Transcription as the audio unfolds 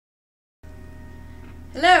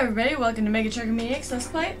Hello everybody, welcome to Mega Trucker Maniacs Let's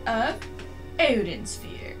Play of Odin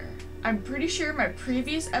Sphere. I'm pretty sure my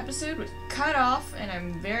previous episode was cut off and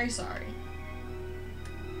I'm very sorry.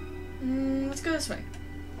 Let's go this way.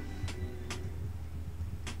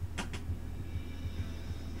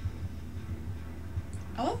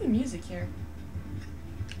 I love the music here.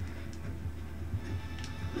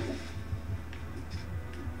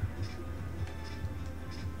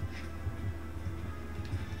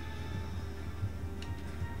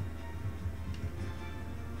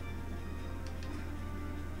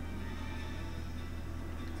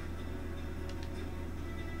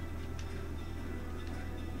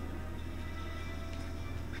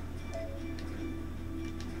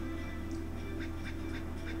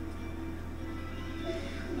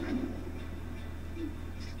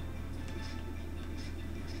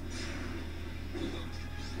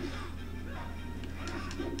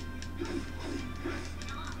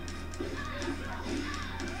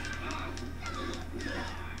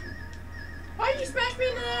 Why'd you smash me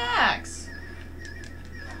into the axe?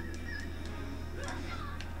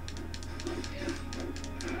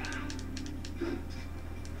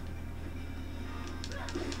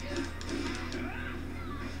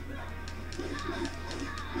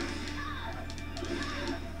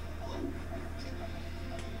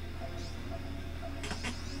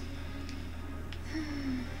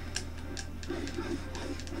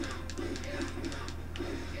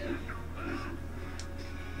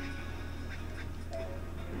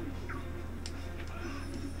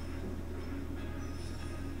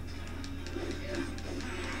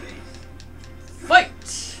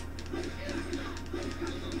 Fight!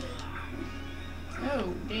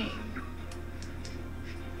 Oh, dang.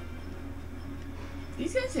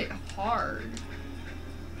 These guys hit hard.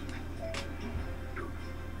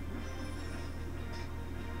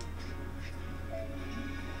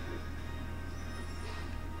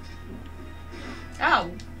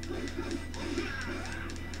 Ow!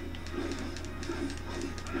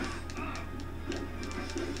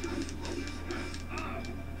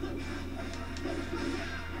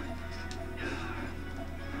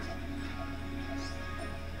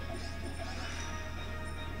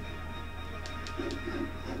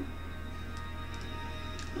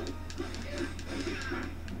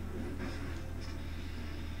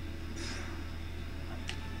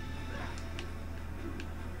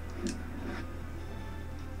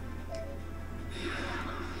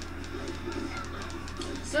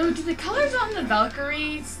 So, do the colors on the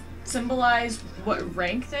Valkyries symbolize what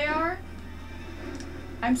rank they are?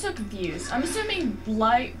 I'm so confused. I'm assuming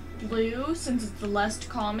light blue, since it's the less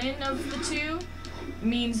common of the two,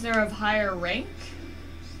 means they're of higher rank.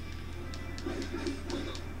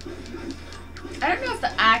 I don't know if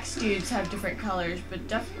the axe dudes have different colors, but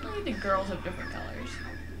definitely the girls have different colors.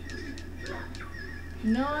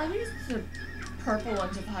 No, I think it's the purple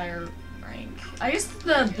ones of higher rank. I guess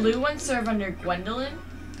the blue ones serve under Gwendolyn,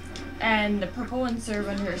 and the purple ones serve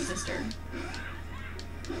under her sister.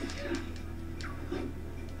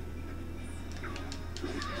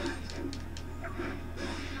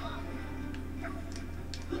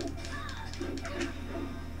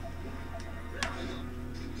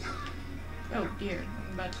 Oh dear,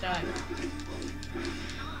 I'm about to die.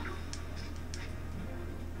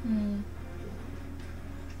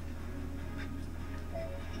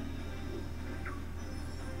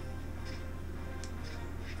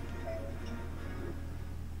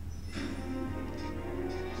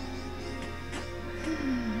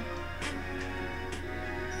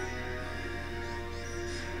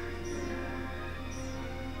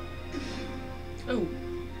 Oh.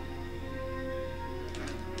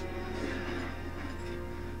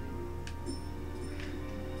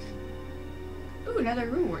 Ooh, another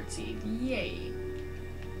reward seed. Yay.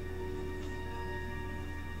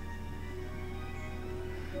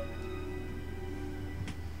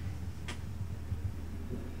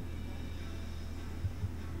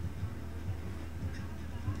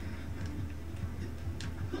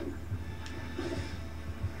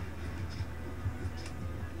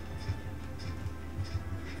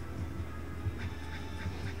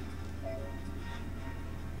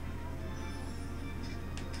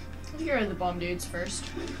 Let's get rid of the bomb dudes first.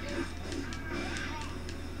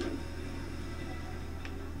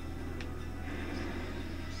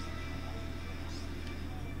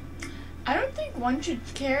 I don't think one should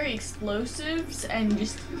carry explosives and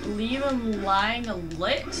just leave them lying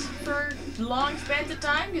lit for long spans of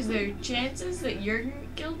time, because there are chances that you're gonna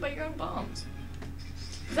get killed by your own bombs.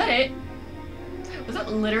 Is that it? Was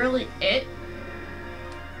that literally it?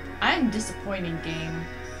 I'm disappointed, game.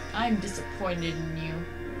 I'm disappointed in you.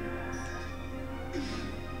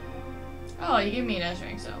 Oh, you gave me an S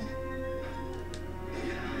rank, so.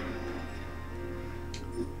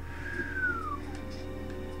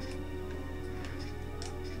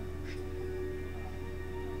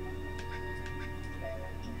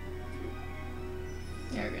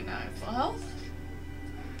 There we go, now I have full health.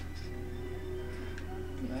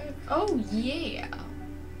 Do I have, oh, yeah.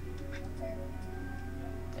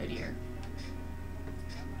 Oh dear.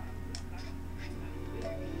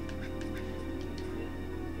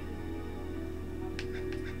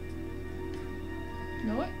 You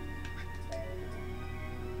know what?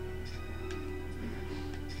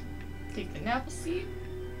 Take the apple seed.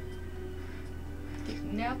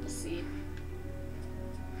 Take the apple seed.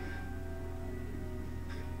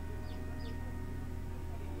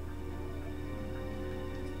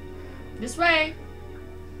 This way.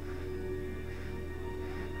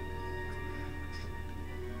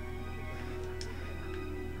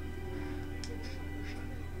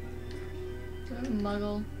 Do I have a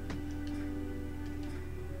muggle?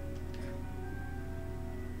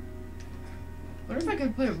 What if I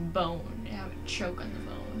could put a bone and have it choke on the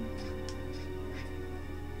bone?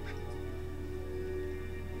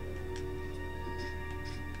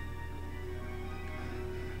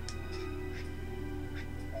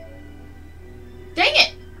 Dang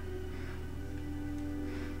it!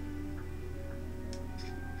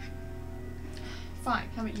 Fine,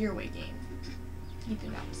 how about your way game? You do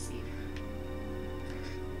not see.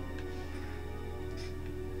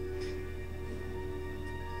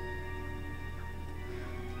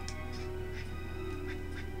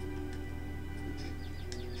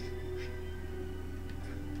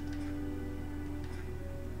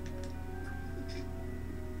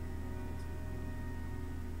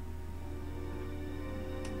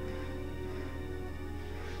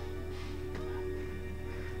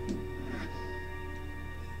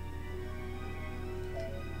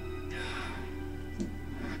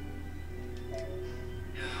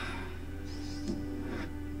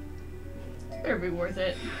 Better be worth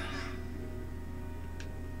it.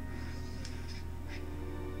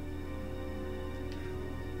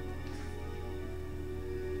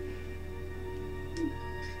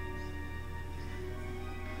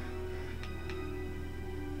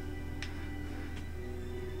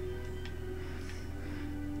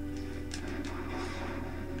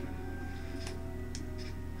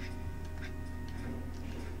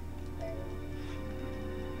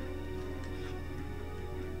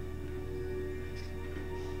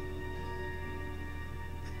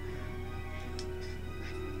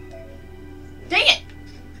 Dang it!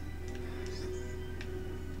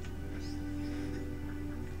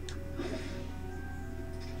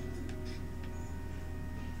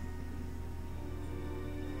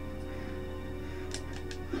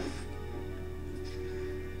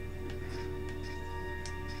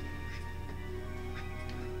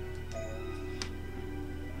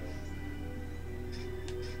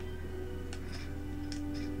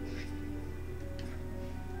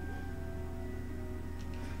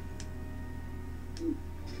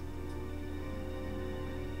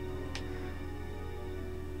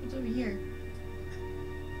 What's over here?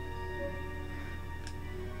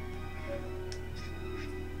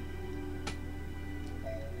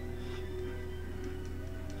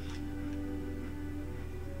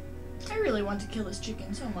 I really want to kill this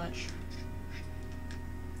chicken so much.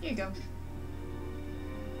 Here you go.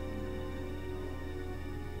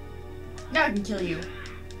 Now I can kill you.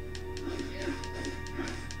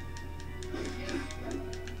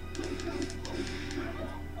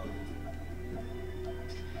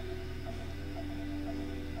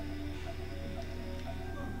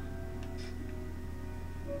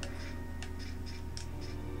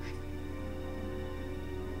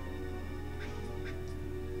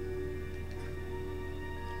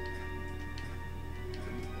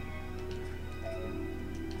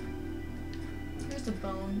 Here's the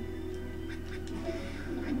bone.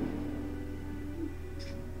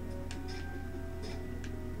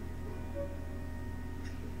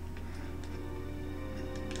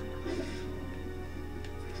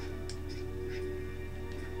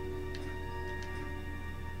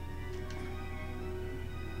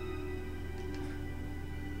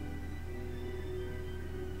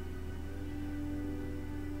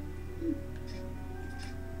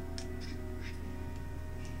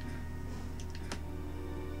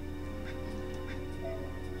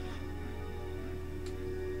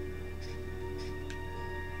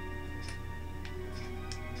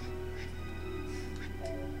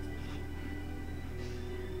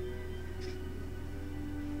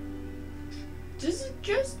 This is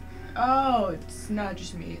just... Oh, it's not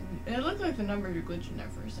just me. It looked like the numbers were glitching there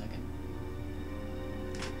for a second.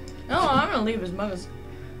 Oh, I'm gonna gonna leave as much as...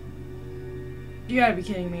 You gotta be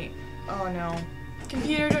kidding me. Oh no.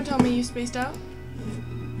 Computer, don't tell me you spaced out.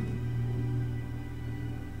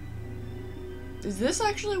 Is this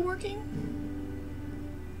actually working?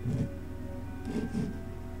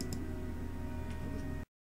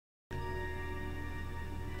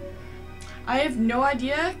 I have no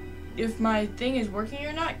idea if my thing is working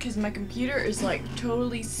or not because my computer is like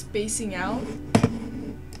totally spacing out.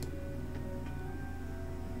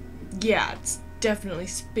 Yeah, it's definitely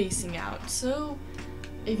spacing out. So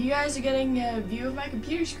if you guys are getting a view of my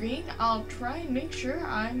computer screen, I'll try and make sure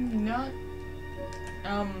I'm not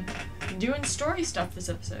doing story stuff this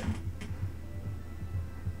episode.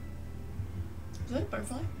 Is that a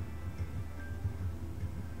butterfly?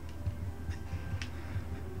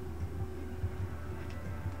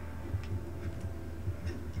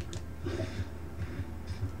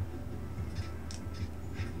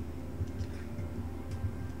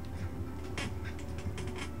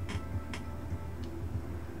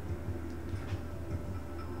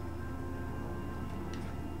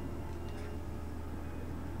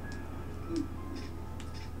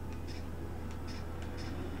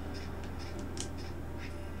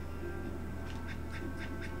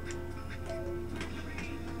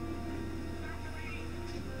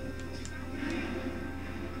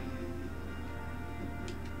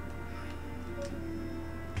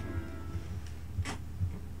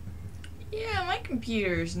 Yeah, my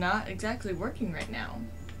computer's not exactly working right now.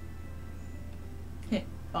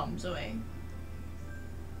 Bombs away.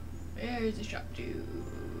 There's the shop dude.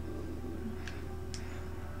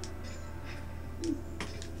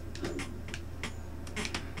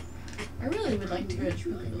 I really would like to go to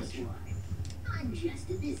the village. I'm just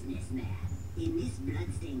a businessman. In this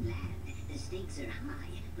bloodstained land, the stakes are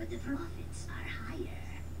high, but the profits are higher.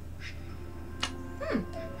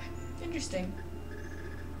 Interesting.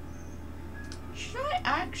 Should I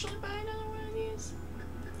actually buy another one of these?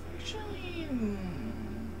 Actually, I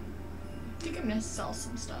think I'm gonna sell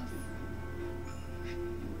some stuff.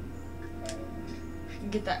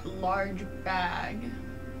 And get that large bag.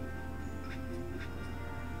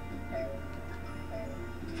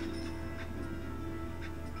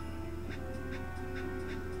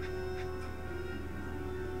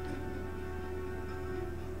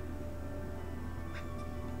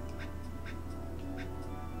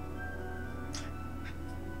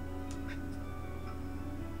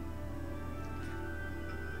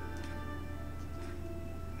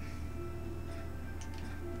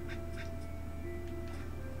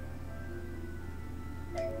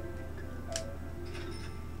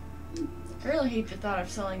 I really hate the thought of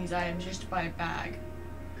selling these items just to buy a bag.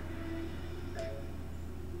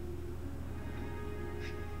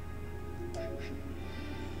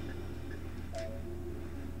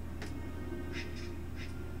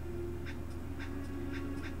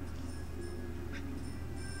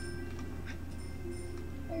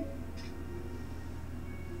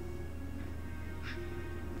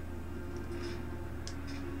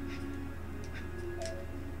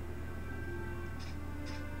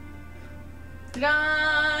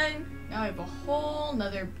 Done! Now I have a whole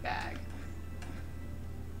nother bag.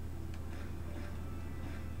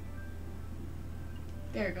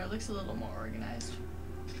 There we go, it looks a little more organized.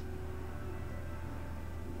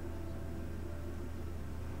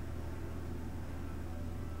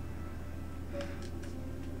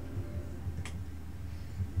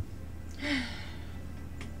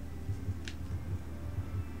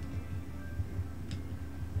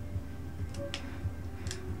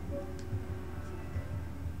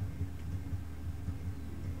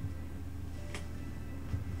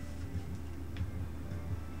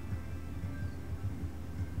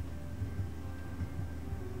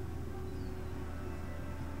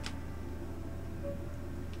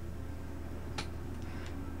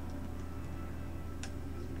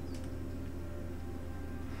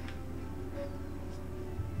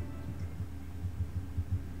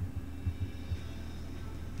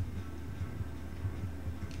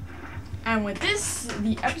 And with this,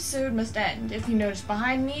 the episode must end. If you notice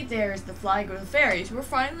behind me, there's the flag of the fairies. We're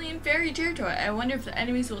finally in fairy territory. I wonder if the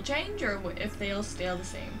enemies will change or if they'll stay the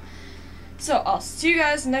same. So I'll see you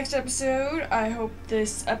guys next episode. I hope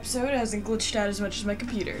this episode hasn't glitched out as much as my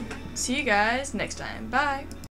computer. See you guys next time. Bye.